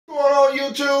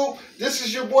YouTube? This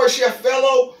is your boy Chef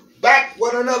Fellow, back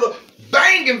with another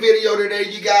banging video today,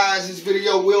 you guys. This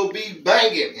video will be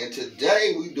banging, and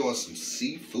today we're doing some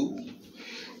seafood.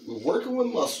 We're working with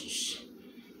mussels.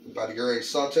 We're about to get ready to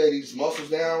saute these mussels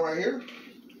down right here.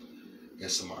 Get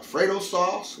some Alfredo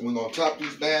sauce. We're gonna top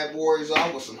these bad boys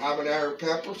off with some habanero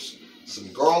peppers,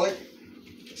 some garlic,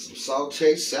 and some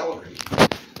sauteed celery.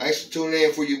 Thanks for tuning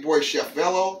in for your boy Chef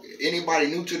Fellow. Anybody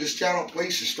new to this channel,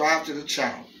 please subscribe to the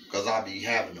channel, because I'll be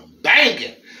having them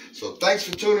banging. So thanks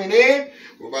for tuning in.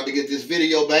 We're about to get this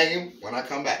video banging when I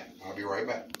come back. I'll be right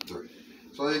back. 3.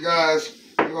 So you guys,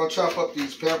 we're going to chop up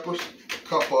these peppers, a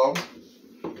couple of them.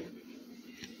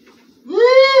 Woo!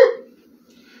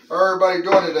 How everybody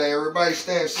doing today? Everybody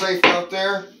staying safe out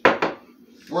there?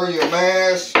 Wearing your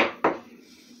mask,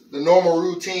 the normal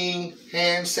routine,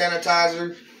 hand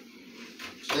sanitizer.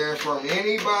 Staying from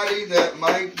anybody that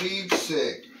might be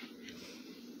sick.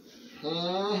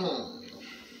 Cool,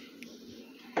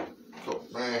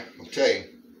 man, I'll tell you,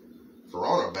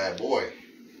 Corona, bad boy.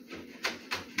 You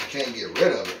can't get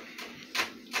rid of it.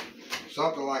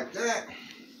 Something like that.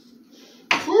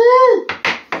 Woo!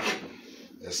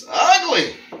 It's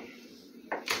ugly.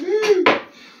 Woo!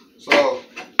 So,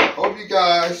 hope you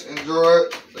guys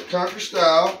enjoyed the country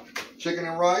style chicken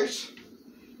and rice.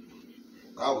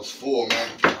 I was full, man.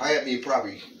 I had me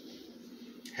probably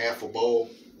half a bowl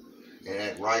and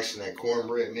that rice and that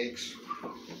cornbread mix.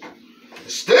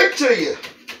 It stick to you.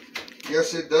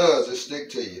 Yes, it does. It stick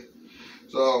to you.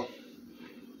 So,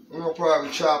 we're going to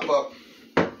probably chop up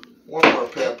one more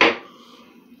pepper.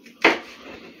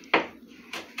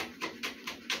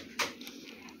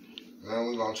 Then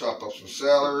we're going to chop up some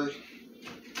celery.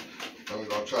 Then we're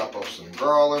going to chop up some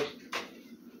garlic.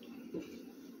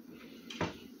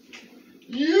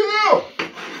 Yeah!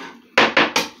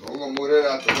 So we're going to move that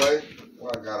out the way.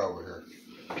 What I got over here?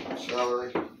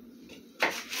 Celery.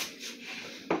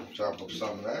 Chop up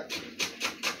some of that.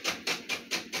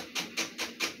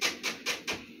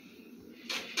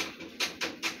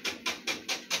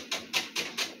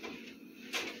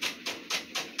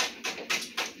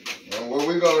 And what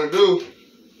we're going to do,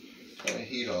 turn the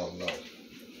heat on though.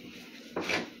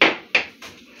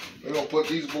 We're going to put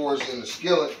these boards in the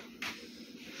skillet.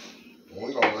 And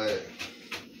we're going to let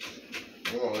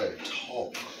it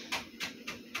talk.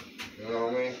 You know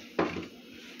what I mean?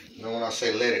 You know when I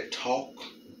say let it talk?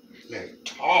 Let it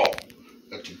talk.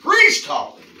 Let the grease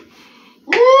talk.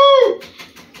 Woo!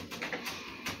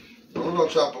 So we're going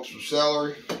to chop up some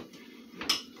celery.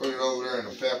 Put it over there in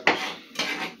the peppers.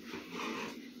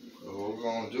 So what we're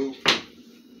going to do, I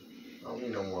don't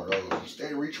need no more of those.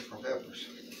 Stay reaching for peppers.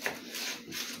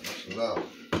 That's enough.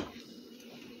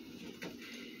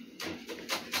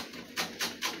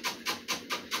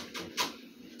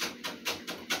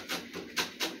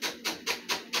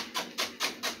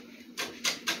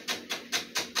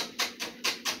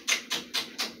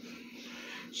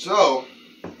 So,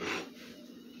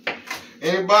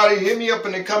 anybody hit me up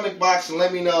in the comment box and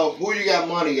let me know who you got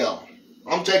money on.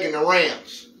 I'm taking the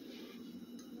Rams.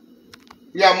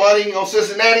 You got money on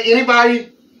Cincinnati?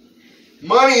 Anybody?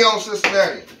 Money on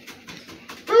Cincinnati.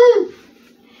 Woo!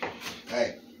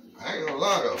 Hey, I ain't gonna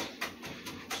lie though.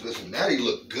 Cincinnati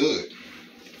look good.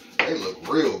 They look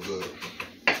real good.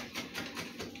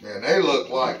 And they look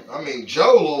like, I mean,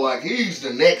 Joe look like he's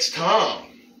the next Tom.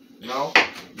 You know?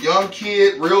 Young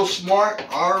kid, real smart,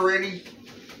 already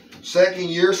second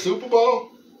year Super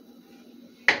Bowl.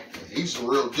 He's the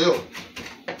real deal.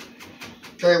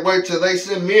 Can't wait till they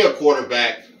send me a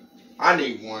quarterback. I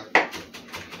need one.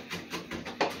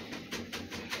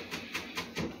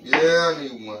 Yeah, I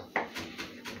need one.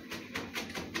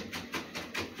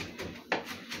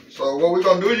 So what we're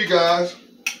going to do, you guys,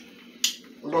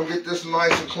 we're going to get this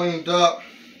nice and cleaned up.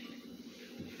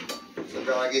 So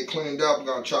when I get cleaned up, I'm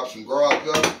going to chop some garlic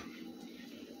up.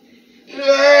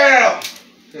 Yeah!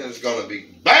 It's going to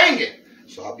be banging.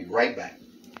 So I'll be right back.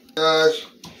 Guys,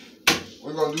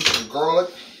 we're going to do some garlic.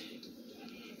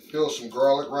 Peel some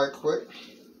garlic right quick.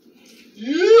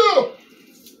 Yeah!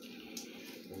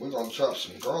 We're going to chop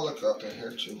some garlic up in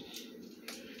here too.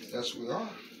 Yes, we are.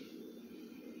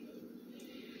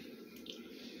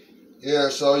 Yeah,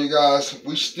 so you guys,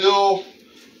 we still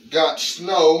got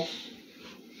snow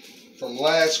from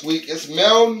last week. It's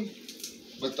melting,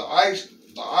 but the ice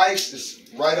is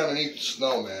right underneath the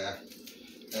snow, man.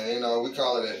 And you know, we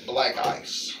call it black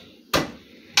ice.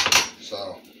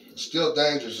 So it's still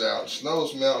dangerous out.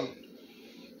 Snow's melting,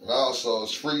 but also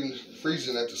it's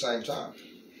freezing at the same time.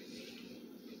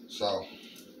 So,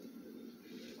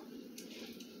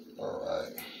 all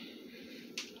right,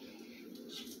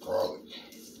 some garlic.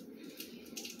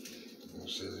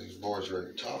 Let's see if these boys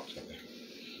ready to talk to me.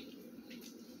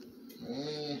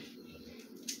 One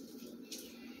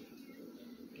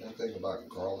thing about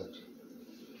garlic,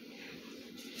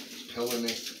 peeling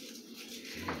it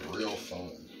can be real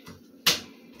fun.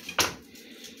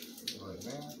 Like,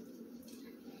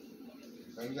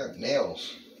 man, you got nails.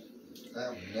 I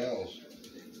have nails.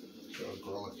 So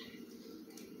garlic.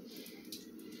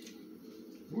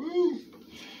 Woo!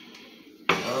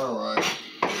 Alright.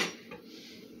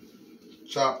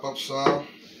 Chop up some.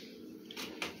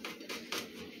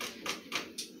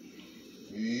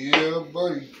 Yeah,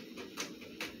 buddy.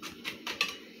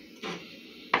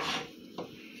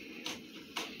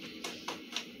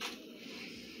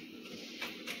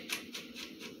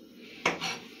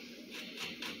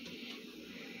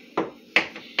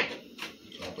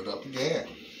 Chop it up again.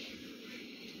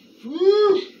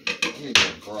 Woo! I need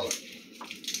that garlic.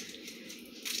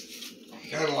 I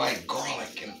gotta like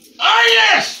garlic and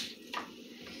yes!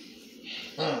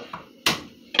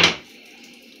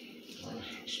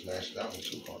 Smashed that one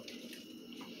too hard.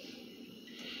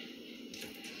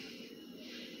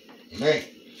 Man,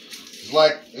 it's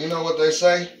like, you know what they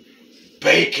say?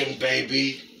 Bacon,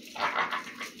 baby.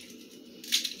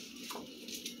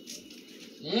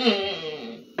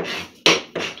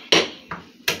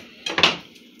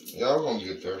 Yeah, we're gonna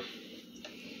get there.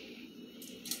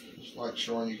 It's like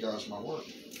showing you guys my work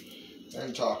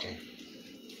and talking.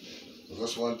 Because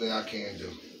that's one thing I can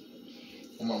do.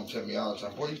 My mom tell me all the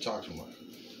time, boy, you talk too much.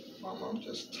 Mom, I'm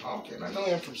just talking. I know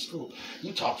him from school.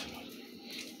 You talk too much.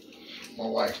 My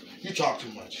wife, you talk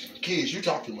too much. Kids, you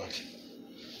talk too much.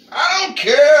 I don't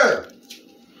care.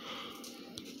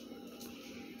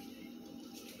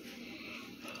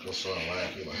 My son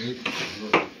laughed. He's like,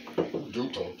 you do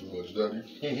talk too much, Daddy.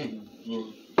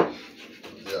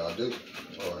 Yeah, I do.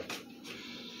 All right.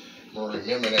 I'm going to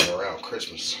remember that around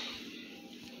Christmas.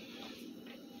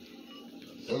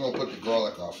 We're going to put the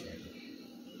garlic off in.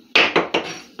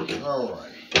 All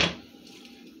right.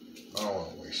 I don't want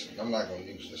to waste it. I'm not going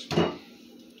to use this one.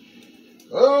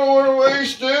 I don't want to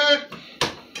waste it.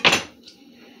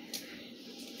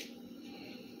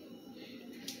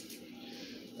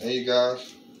 Hey, you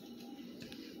guys.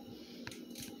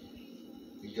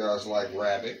 You guys like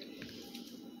rabbit?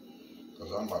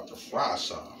 Because I'm about to fry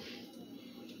some.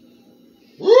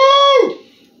 Woo!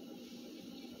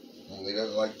 I'll leave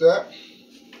that like that.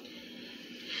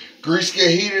 Grease get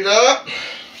heated up.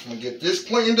 I'm going to get this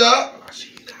cleaned up. I'll see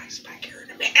you guys back here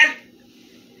in a minute.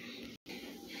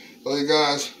 So you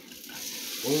guys,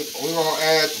 we're going to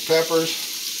add the peppers,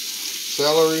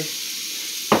 celery,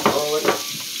 garlic.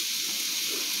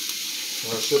 I'm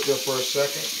going to sit there for a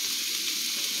second.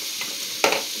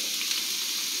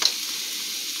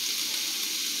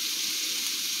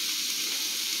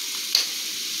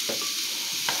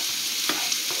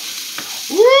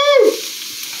 Woo!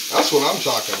 That's what I'm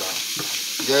talking about.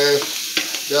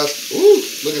 Guys, ooh,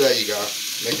 look at that, you guys.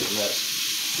 Make it a mess.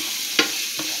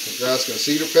 You guys can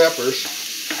see the peppers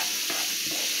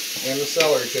and the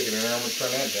celery kicking in there. I'm going to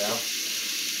turn that down.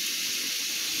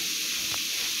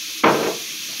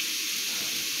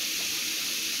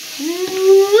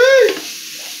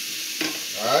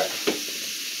 Alright.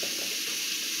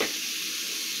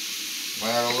 I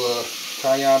add a little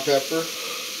cayenne pepper.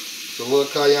 It's a little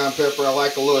cayenne pepper. I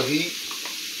like a little heat.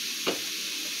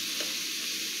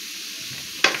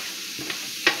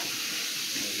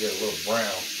 Get a little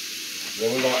brown. Then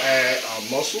we're going to add our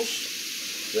mussels.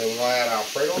 Then we're going to add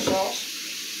Alfredo sauce.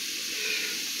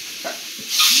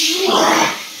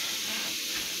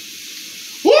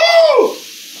 Woo!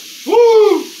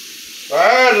 Woo!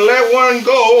 Alright, let one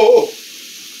go.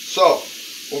 So,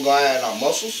 we're going to add our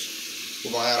mussels.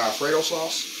 We're going to add Alfredo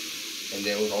sauce. And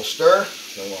then we're going to stir.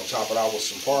 Then we're going to top it off with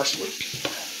some parsley.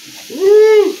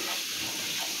 Woo!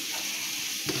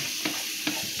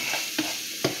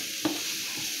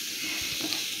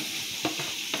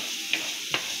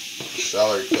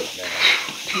 Celery cooked now.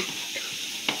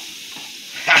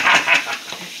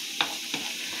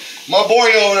 My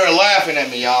boy over there laughing at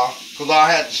me, y'all, because I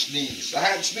had to sneeze. I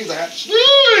had to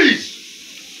sneeze!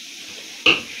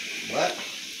 What?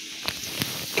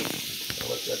 I'll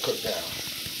let that cook down.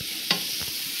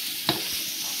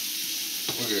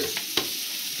 Look at this.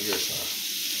 Look at this, son.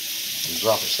 I'm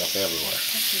dropping stuff everywhere.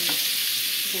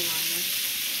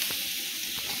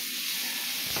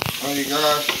 Well, you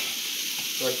guys,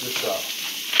 check this out.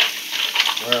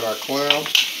 We add our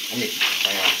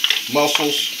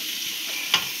mussels.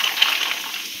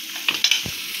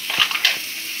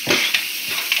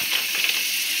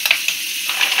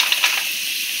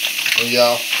 And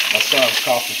y'all, my son's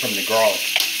coughing from the garlic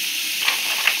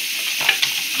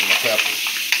and the peppers.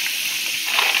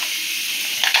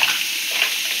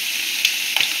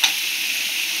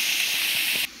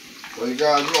 So you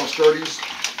guys, we're gonna stir these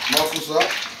mussels up.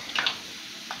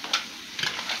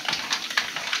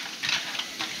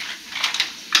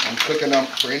 I'm cooking them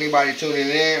for anybody tuning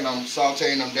in. I'm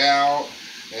sauteing them down,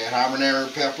 and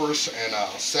habanero peppers and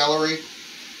celery,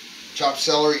 chopped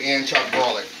celery and chopped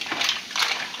garlic.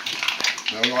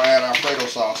 Then we're gonna add Alfredo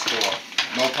sauce to it.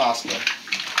 No pasta.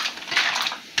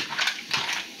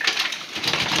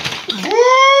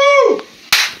 Woo!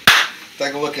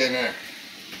 Take a look in there.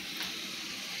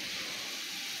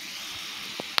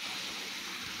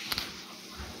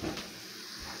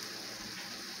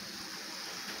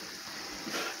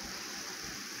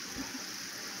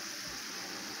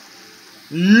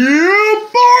 Yeah,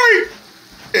 boy!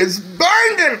 It's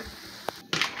banging!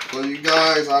 So you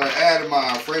guys, I added my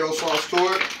Alfredo sauce to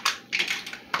it.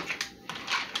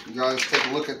 You guys take a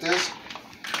look at this.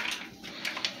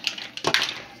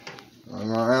 I'm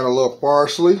gonna add a little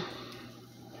parsley.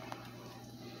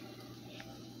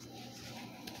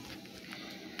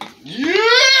 Yeah!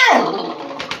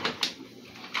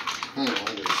 I'm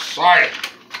excited.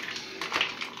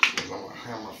 I'm gonna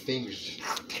have my fingers just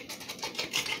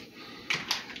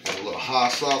add a little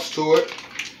hot sauce to it.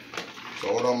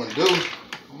 So what I'm gonna do,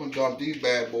 I'm gonna dump these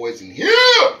bad boys in here.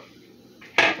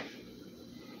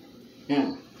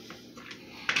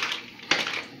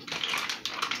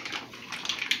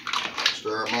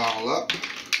 Stir them all up.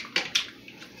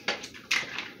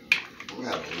 I'm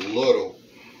gonna add a little,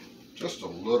 just a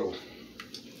little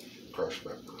crushed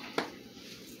pepper.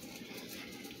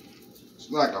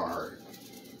 It's not gonna hurt.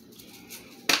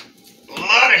 A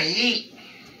lot of heat.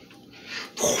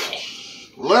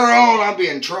 Later on, I'll be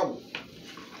in trouble.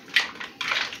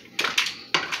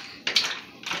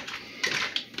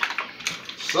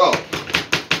 So,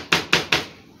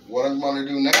 what I'm gonna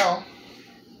do now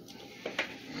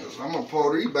is I'm gonna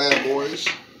pour these bad boys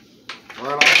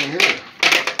right off in here.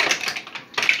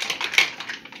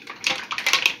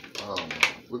 Oh,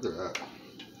 look at that.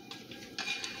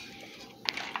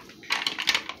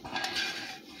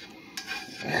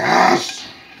 Yes!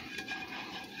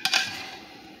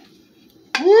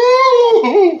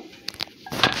 Woo!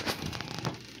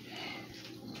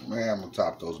 Man, I'm gonna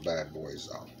top those bad boys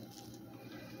out.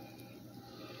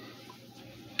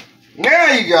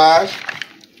 Now you guys,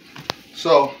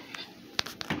 so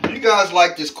if you guys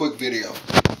like this quick video,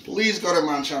 please go to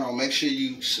my channel. Make sure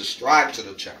you subscribe to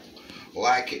the channel.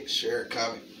 Like it, share it,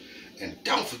 comment, and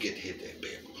don't forget to hit that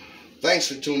bell. Thanks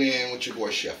for tuning in with your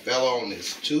boy Chef Fellow on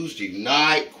this Tuesday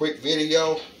night quick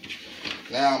video.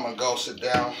 Now I'm gonna go sit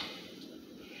down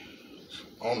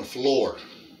on the floor.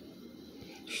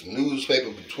 Some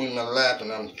newspaper between my lap,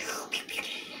 and I'm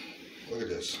look at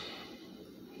this.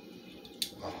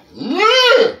 Oh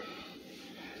man!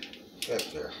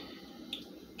 That's there.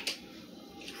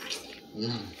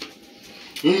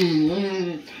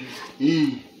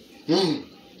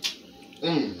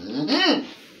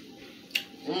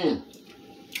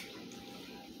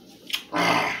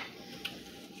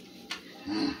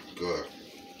 Good.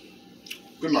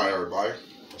 Good night, everybody.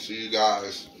 I'll see you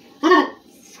guys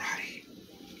Friday.